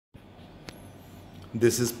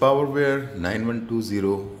This is PowerWare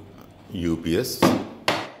 9120 UPS.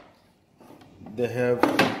 They have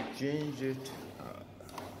changed it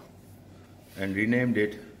and renamed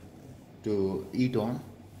it to Eton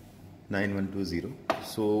 9120.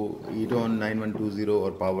 So Eton 9120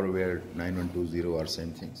 or PowerWare 9120 are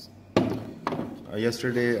same things.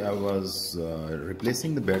 Yesterday I was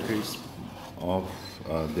replacing the batteries of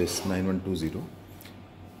this 9120,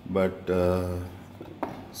 but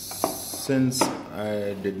since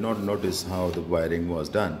I did not notice how the wiring was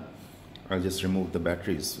done, I just removed the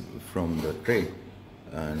batteries from the tray,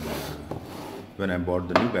 and when I bought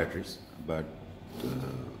the new batteries, but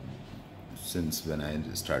since when I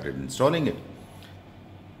started installing it,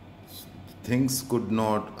 things could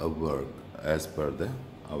not work as per the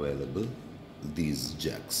available these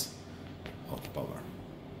jacks of power.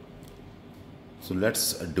 So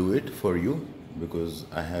let's do it for you, because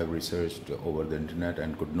I have researched over the internet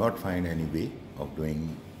and could not find any way of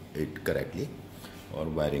doing it correctly or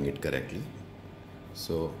wiring it correctly.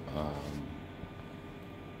 So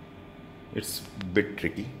it's a bit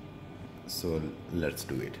tricky, so let's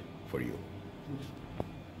do it for you.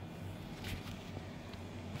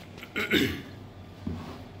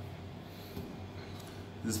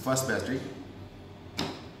 This first battery,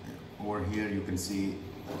 over here you can see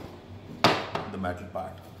the metal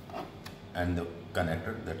part and the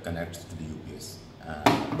connector that connects to the UPS.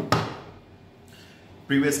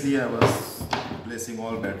 Previously I was replacing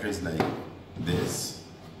all batteries like this.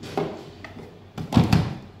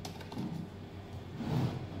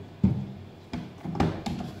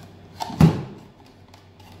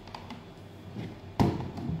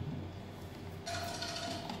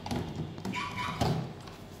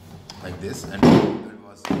 Like this, and I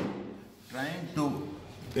was trying to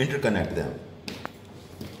interconnect them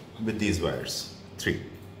with these wires, 3,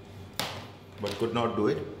 but could not do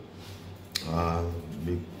it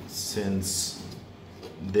since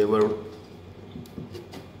they were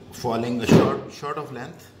falling short of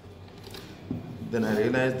length. Then I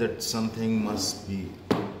realized that something must be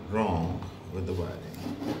wrong with the wiring.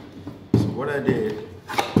 So what I did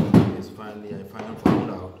is finally I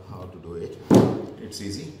found out how to do it. It's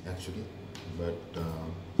easy actually, but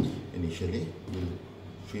initially you'll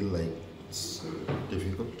feel like it's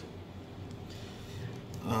difficult.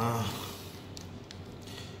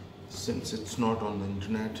 Since it's not on the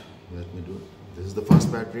internet, let me do it. This is the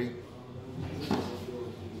first battery.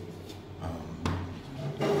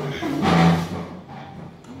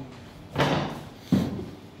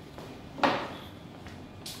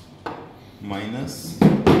 Minus,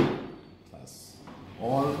 plus.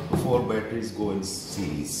 All 4 batteries go in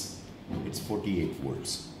series. It's 48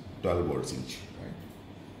 volts, 12 volts each, right?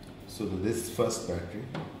 So this first battery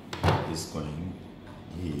is going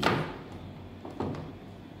here.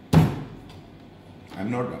 I'm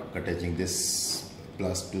not attaching this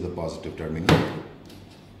plus to the positive terminal.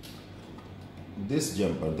 This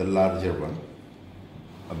jumper, the larger one,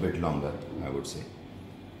 a bit longer, I would say.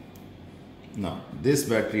 Now, this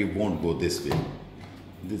battery won't go this way.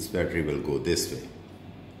 This battery will go this way.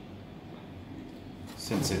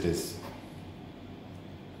 Since it is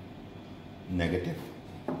negative,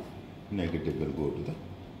 negative will go to the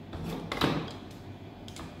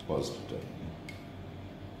positive terminal.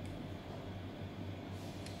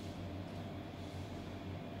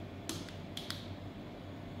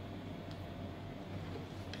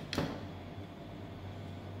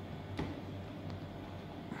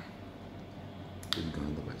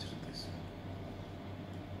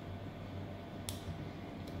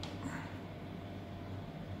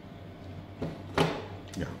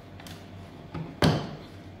 Yeah,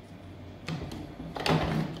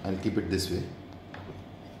 I'll keep it this way.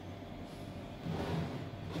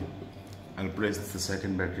 I'll press the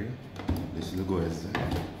second battery. This will go as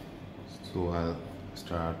that. So I'll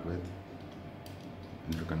start with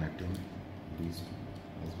interconnecting these two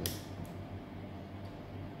as well.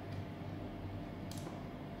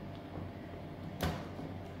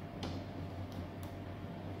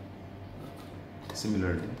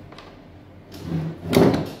 Similarly,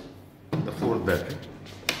 the 4th battery.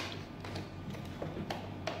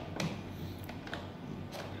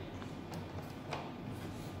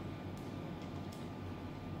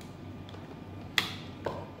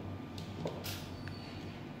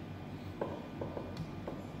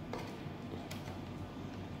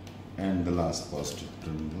 And the last positive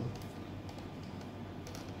terminal,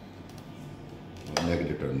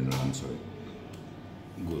 negative terminal, I'm sorry,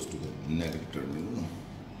 goes to the negative terminal.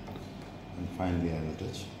 And finally I will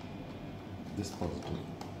touch this positive,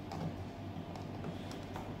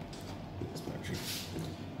 this battery,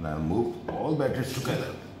 and I'll move all batteries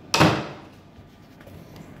together.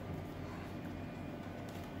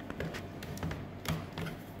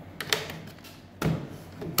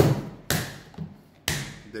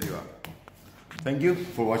 there you are. Thank you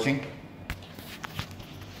for watching.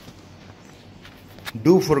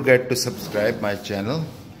 Do forget to subscribe my channel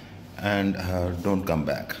and don't come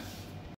back.